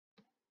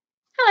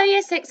Hello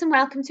Year 6 and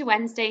welcome to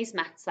Wednesday's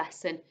maths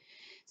lesson.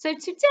 So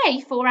today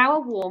for our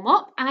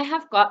warm-up I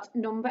have got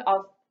number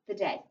of the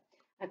day.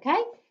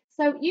 Okay,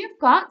 so you've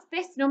got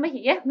this number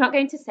here. I'm not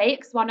going to say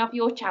it's one of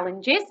your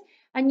challenges,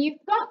 and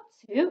you've got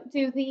to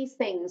do these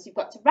things. You've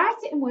got to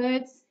write it in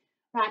words,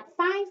 write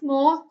 5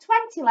 more,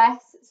 20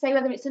 less, say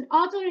whether it's an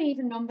odd or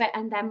even number,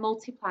 and then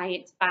multiply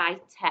it by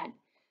 10.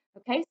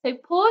 Okay, so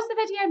pause the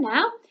video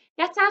now,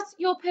 get out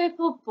your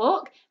purple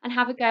book and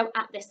have a go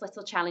at this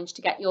little challenge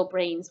to get your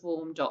brains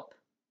warmed up.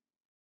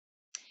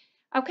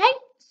 Okay,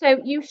 so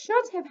you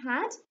should have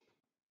had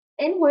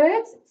in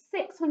words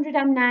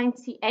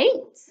 698,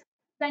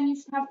 then you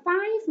should have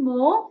 5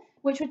 more,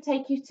 which would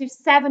take you to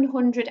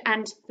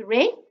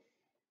 703.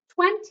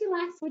 20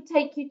 less would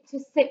take you to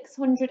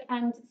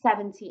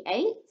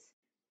 678.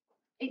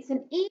 It's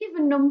an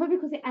even number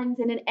because it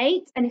ends in an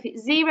 8, and if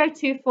it's 0,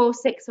 2, 4,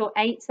 6 or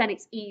 8, then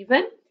it's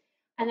even.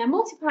 And then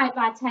multiply it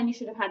by 10, you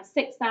should have had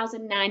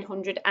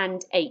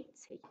 6,980.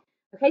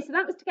 Okay, so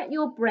that was to get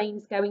your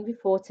brains going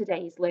before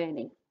today's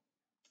learning.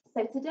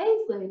 So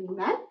today's learning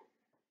then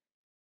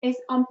is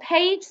on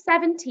page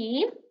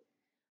 17,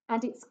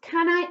 and it's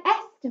can I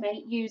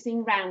estimate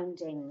using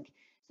rounding?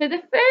 So the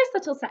first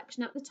little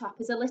section at the top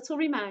is a little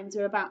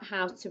reminder about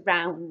how to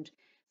round.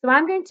 So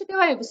I'm going to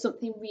go over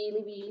something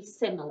really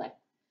similar.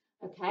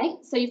 Okay,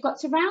 so you've got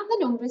to round the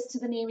numbers to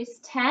the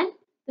nearest 10,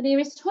 the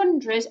nearest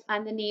 100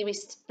 and the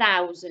nearest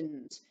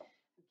 1,000.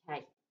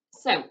 Okay,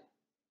 so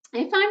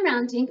if I'm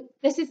rounding,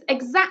 this is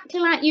exactly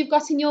like you've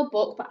got in your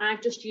book, but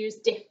I've just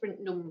used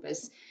different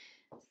numbers.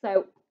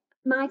 So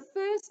my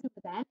first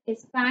number then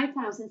is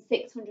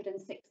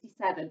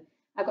 5,667.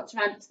 I've got to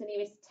round it to the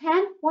nearest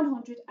 10,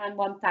 100 and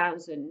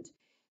 1,000.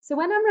 So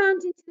when I'm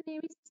rounding to the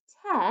nearest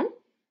 10,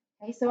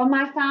 okay, so on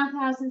my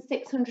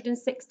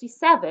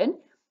 5,667,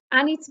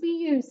 I need to be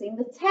using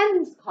the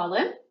tens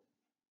column,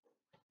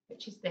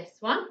 which is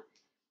this one,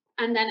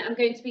 and then I'm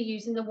going to be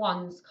using the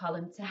ones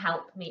column to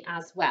help me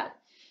as well.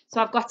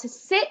 So I've got a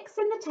 6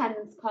 in the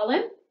tens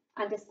column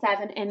and a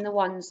 7 in the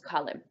ones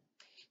column.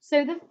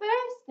 So the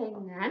first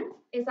thing then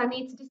is I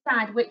need to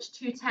decide which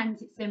two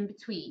tens it's in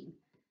between.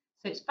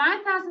 So it's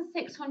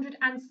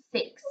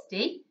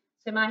 5,660.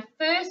 So my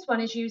first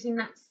one is using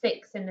that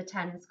 6 in the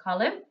tens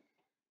column.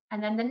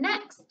 And then the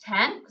next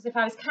 10, because if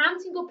I was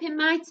counting up in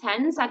my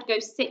tens, I'd go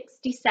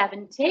 60,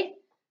 70.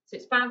 So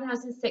it's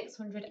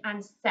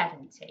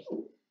 5,670.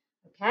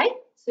 Okay,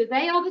 so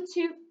they are the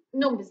two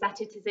numbers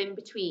that it is in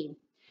between.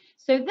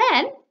 So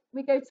then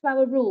we go to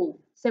our rule.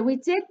 So we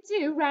did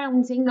do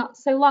rounding not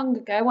so long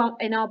ago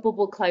in our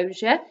bubble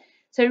closure.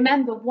 So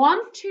remember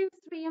 1, 2,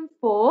 3 and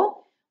 4,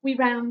 we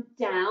round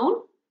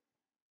down.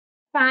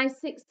 5,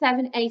 6,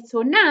 7, 8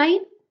 or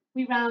 9,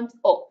 we round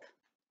up.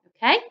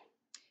 Okay,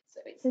 so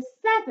it's a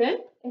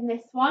 7 in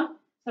this one.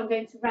 So I'm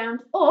going to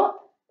round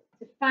up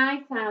to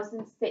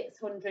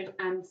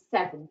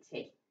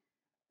 5,670.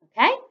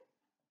 Okay,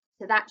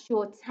 so that's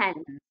your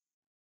 10.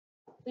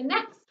 The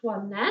next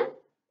one then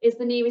is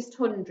the nearest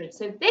 100.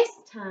 So this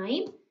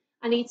time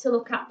I need to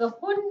look at the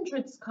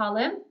hundreds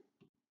column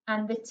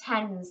and the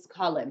tens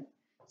column.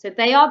 So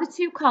they are the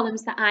two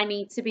columns that I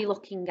need to be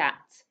looking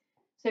at.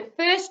 So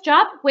first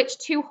job, which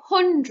two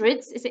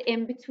hundreds is it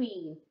in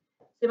between?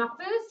 So my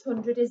first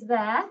 100 is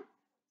there,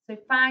 so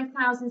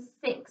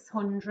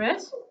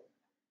 5,600.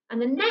 And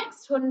the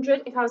next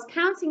 100, if I was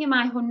counting in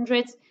my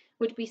hundreds,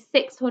 would be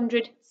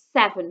 600,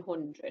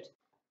 700.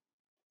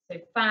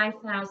 So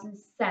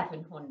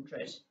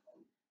 5,700.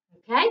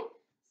 Okay,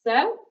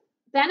 so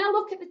then I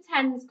look at the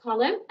tens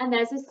column and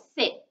there's a 6.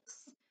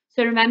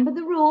 So remember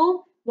the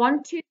rule,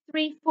 1, 2,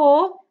 3,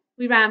 4,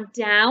 we round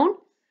down.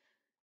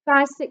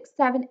 5, 6,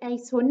 7,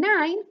 8 or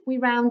 9, we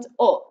round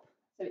up.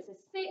 So it's a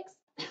 6.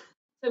 So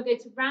we're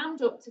going to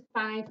round up to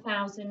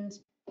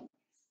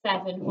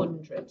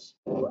 5,700.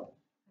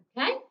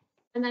 Okay,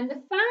 and then the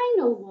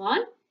final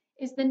one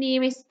is the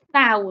nearest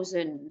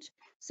 1,000.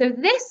 So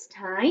this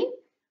time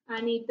I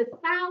need the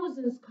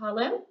thousands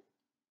column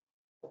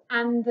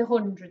and the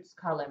hundreds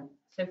column.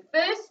 So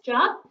first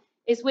job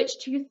is which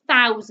two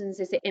thousands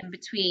is it in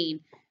between?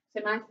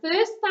 So my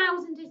first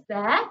 1,000 is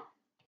there,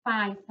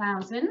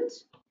 5,000.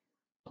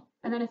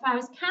 And then if I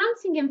was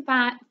counting in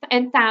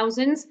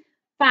thousands,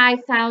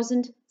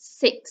 5,000,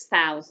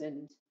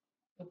 6,000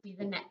 would be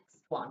the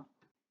next one.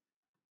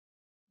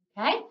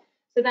 Okay,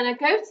 so then I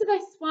go to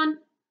this one,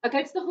 I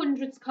go to the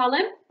hundreds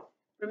column.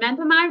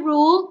 Remember my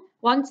rule,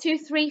 1, 2,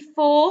 3,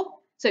 4.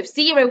 So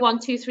 0, 1,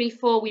 2, 3,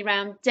 4, we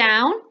round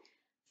down.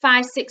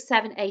 5, 6,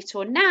 7, 8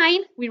 or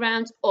 9, we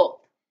round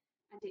up.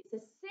 And it's a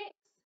 6,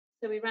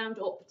 so we round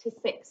up to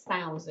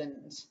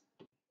 6,000.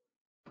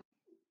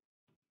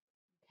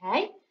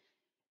 Okay.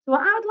 So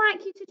what I would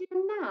like you to do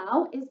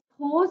now is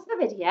pause the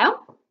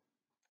video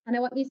and I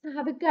want you to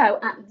have a go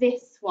at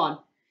this one.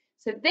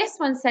 So this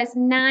one says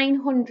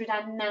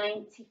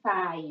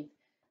 995.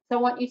 So I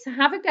want you to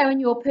have a go in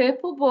your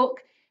purple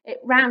book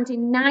at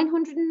rounding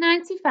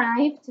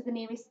 995 to the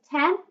nearest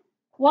 10,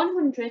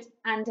 100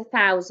 and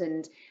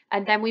 1,000.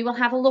 And then we will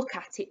have a look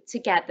at it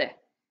together.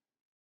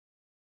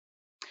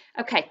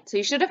 Okay, so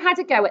you should have had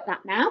a go at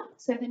that now.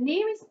 So the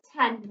nearest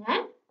 10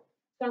 then,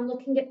 so I'm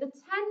looking at the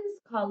tens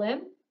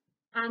column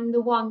and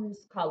the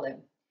ones column.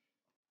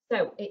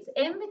 So it's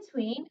in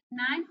between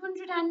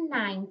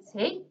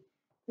 990.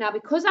 Now,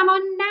 because I'm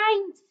on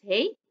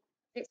 90,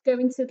 it's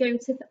going to go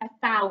to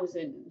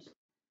 1,000.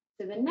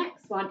 So the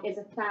next one is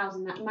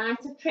 1,000. That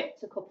might have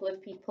tripped a couple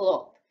of people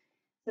up.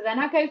 So then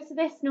I go to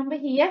this number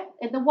here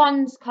in the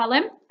ones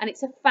column, and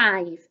it's a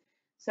 5.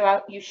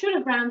 So you should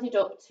have rounded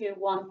up to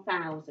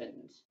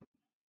 1,000.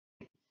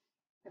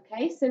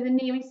 Okay, so the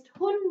nearest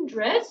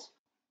 100.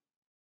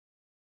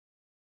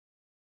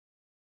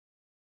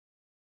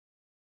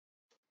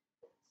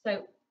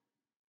 So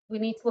we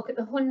need to look at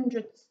the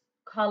hundreds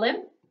column.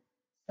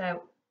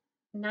 So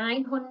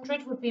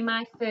 900 would be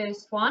my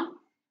first one.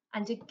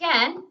 And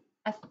again,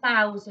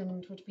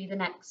 1,000 would be the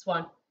next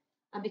one.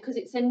 And because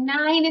it's a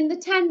 9 in the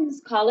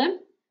tens column,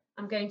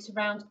 I'm going to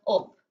round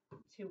up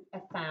to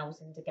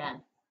 1,000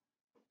 again.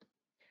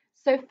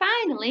 So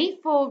finally,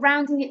 for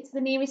rounding it to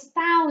the nearest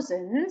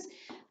thousands,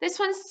 this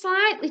one's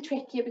slightly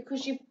trickier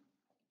because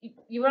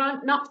you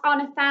are not on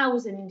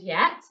 1,000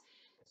 yet.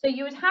 So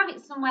you would have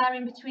it somewhere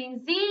in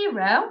between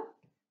 0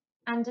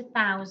 and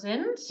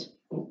 1,000.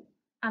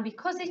 And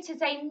because it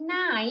is a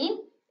 9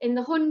 in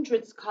the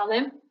hundreds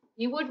column,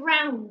 you would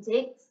round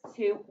it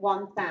to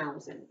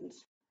 1,000.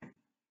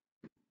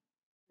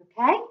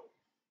 Okay,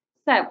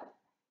 so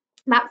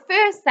that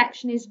first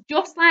section is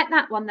just like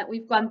that one that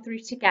we've gone through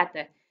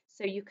together.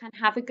 So you can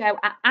have a go.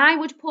 I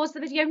would pause the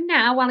video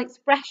now while it's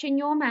fresh in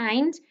your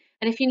mind.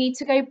 And if you need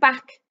to go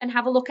back and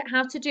have a look at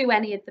how to do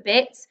any of the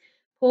bits,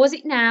 pause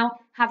it now,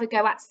 have a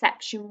go at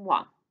section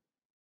 1.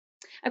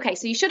 Okay,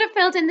 so you should have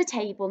filled in the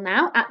table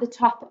now at the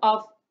top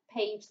of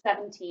page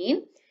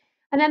 17.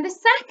 And then the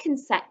second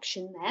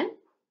section then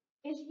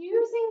is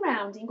using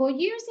rounding or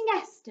using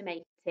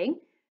estimating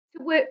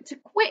to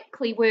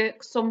quickly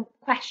work some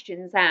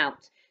questions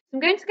out. So I'm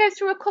going to go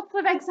through a couple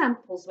of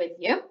examples with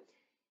you.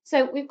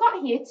 So we've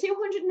got here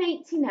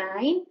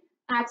 289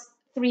 adds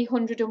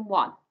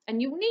 301.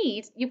 And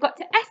you've got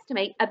to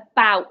estimate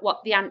about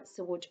what the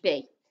answer would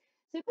be.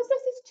 So because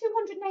this is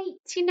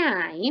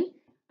 289,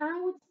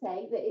 I would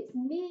say that it's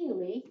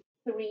nearly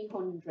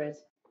 300.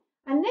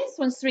 And this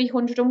one's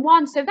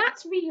 301, so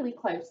that's really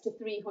close to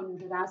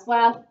 300 as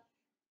well.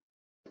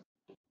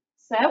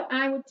 So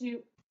I would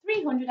do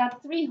 300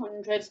 add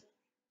 300.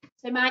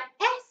 So my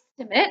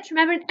estimate,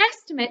 remember an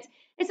estimate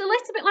is a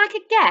little bit like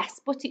a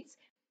guess, but it's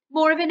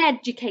more of an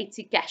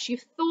educated guess.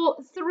 You've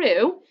thought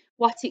through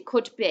what it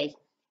could be.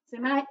 So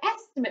my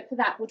estimate for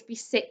that would be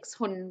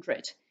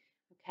 600.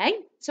 Okay,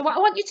 so what I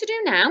want you to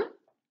do now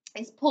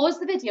is pause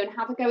the video and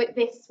have a go at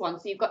this one.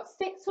 So you've got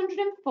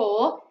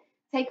 604,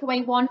 take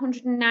away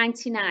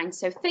 199.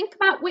 So think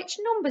about which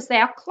numbers they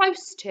are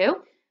close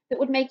to that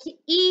would make it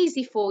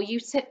easy for you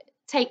to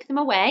take them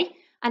away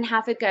and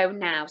have a go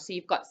now. So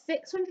you've got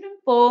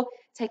 604,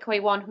 take away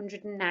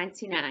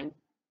 199.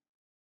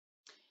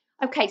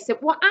 Okay, so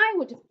what I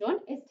would have done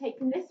is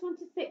taken this one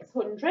to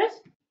 600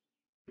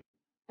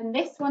 and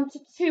this one to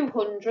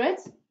 200,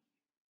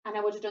 and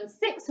I would have done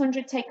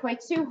 600 take away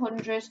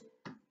 200,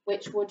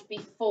 which would be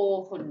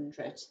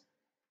 400.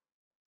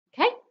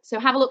 Okay, so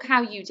have a look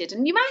how you did.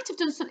 And you might have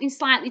done something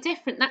slightly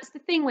different. That's the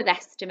thing with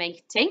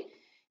estimating.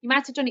 You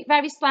might have done it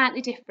very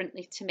slightly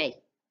differently to me.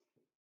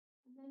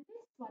 And then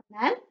this one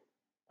then.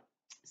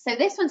 So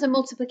this one's a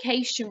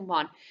multiplication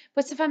one.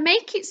 But if I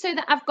make it so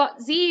that I've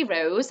got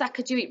zeros, I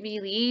could do it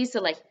really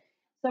easily.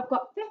 So I've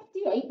got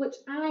 58, which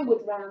I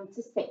would round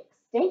to 60.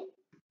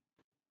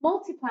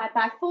 Multiplied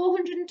by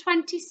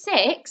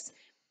 426,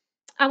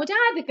 I would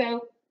either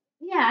go,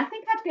 I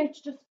think I'd go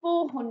to just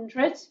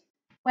 400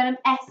 when I'm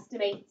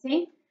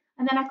estimating.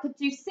 And then I could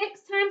do 6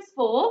 times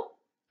 4,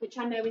 which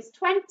I know is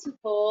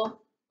 24,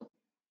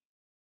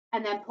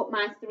 and then put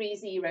my 3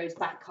 zeros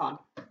back on.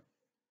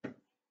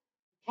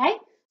 Okay,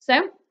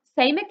 so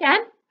same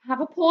again.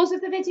 Have a pause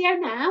of the video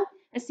now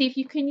and see if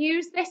you can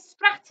use this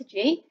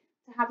strategy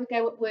to have a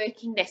go at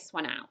working this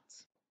one out.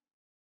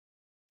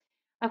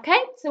 Okay,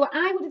 so what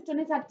I would have done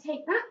is I'd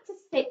take that to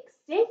 60,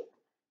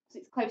 so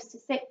it's close to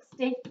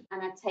 60,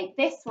 and I'd take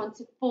this one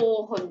to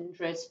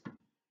 400.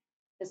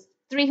 Because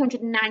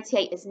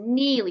 398 is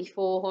nearly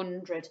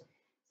 400.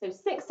 So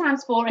 6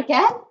 times 4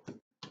 again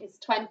is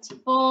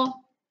 24,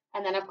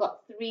 and then I've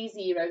got 3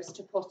 zeros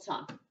to put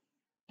on.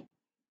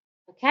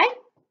 Okay,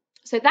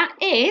 so that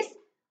is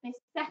this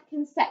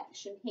second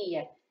section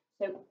here.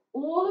 So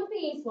all of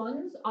these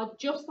ones are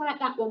just like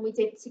that one we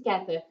did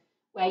together,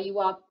 where you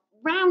are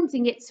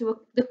rounding it to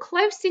the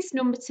closest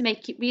number to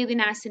make it really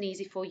nice and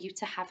easy for you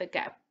to have a go.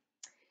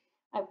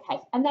 Okay,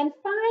 and then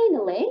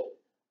finally,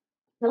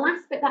 the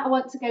last bit that I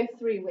want to go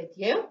through with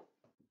you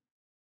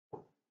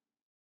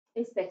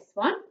is this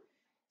one.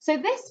 So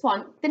this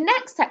one, the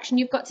next section,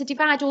 you've got to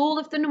divide all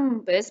of the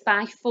numbers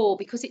by 4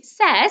 because it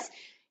says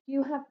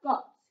you have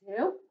got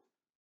to,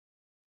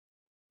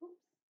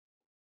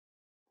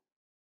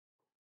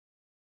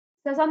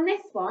 says on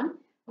this one,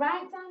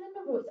 write down the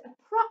number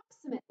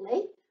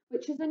approximately,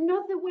 which is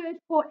another word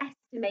for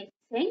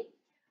estimating,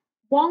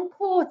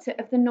 1/4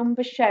 of the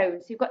number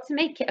shown. So you've got to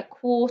make it a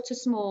quarter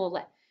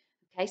smaller.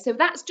 Okay, so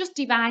that's just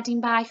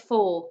dividing by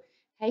 4.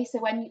 Okay, so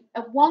when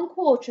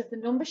 1/4 of the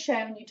number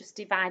shown, you're just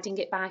dividing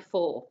it by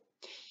 4.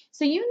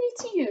 So you need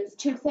to use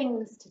 2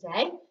 things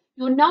today.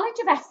 Your knowledge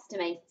of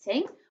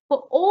estimating,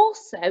 but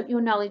also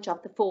your knowledge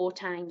of the 4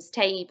 times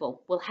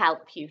table will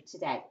help you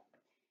today.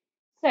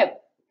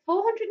 So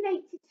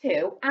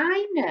 482,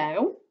 I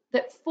know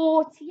that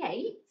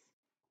 48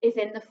 is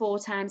in the 4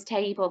 times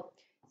table.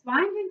 So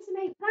I'm going to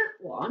make that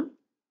one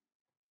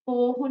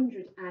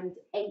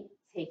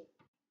 480,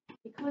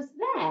 because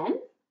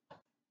then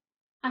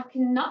I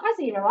can knock my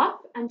 0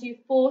 off and do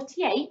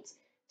 48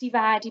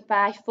 divided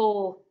by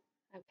 4.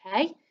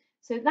 Okay,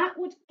 so that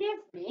would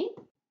give me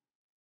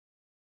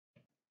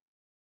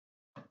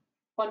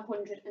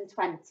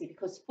 120,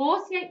 because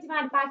 48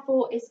 divided by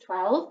 4 is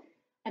 12,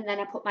 and then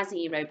I put my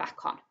 0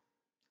 back on.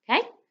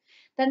 Okay,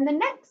 then the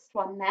next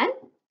one then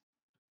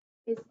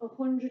is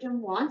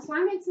 101. So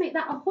I'm going to make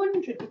that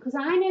 100, because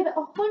I know that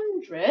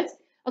 100,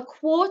 a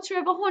quarter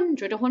of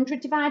 100, 100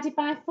 divided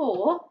by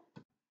 4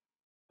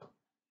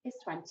 is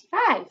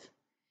 25.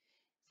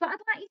 So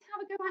I'd like you to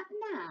have a go at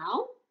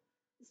now.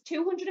 It's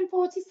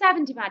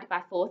 247 divided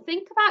by 4.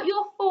 Think about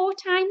your 4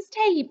 times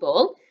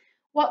table.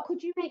 What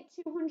could you make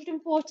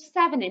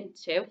 247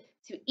 into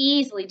to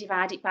easily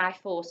divide it by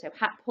 4? So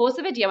pause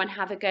the video and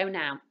have a go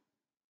now.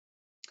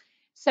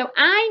 So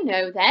I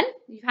know then,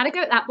 you've had a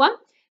go at that one.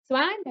 So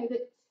I know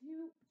that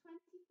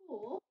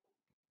 224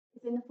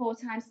 is in the 4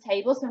 times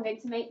table. So I'm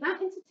going to make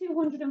that into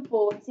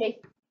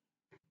 240.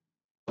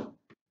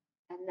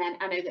 And then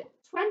I know that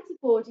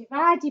 24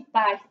 divided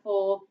by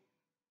 4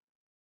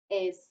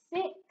 is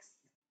 6.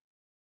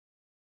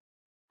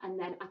 And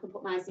then I can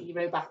put my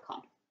 0 back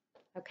on.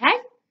 Okay?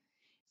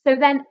 So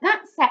then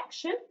that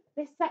section,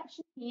 this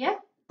section here,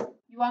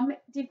 you are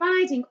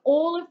dividing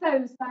all of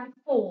those by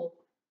 4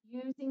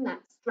 using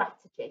that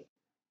strategy.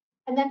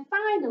 And then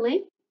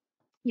finally,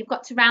 you've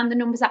got to round the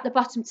numbers at the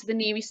bottom to the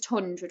nearest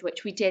 100,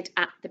 which we did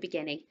at the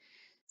beginning.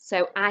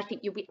 So I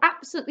think you'll be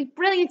absolutely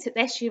brilliant at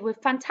this. You were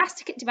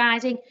fantastic at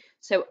dividing.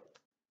 So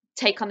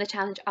take on the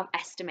challenge of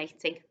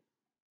estimating.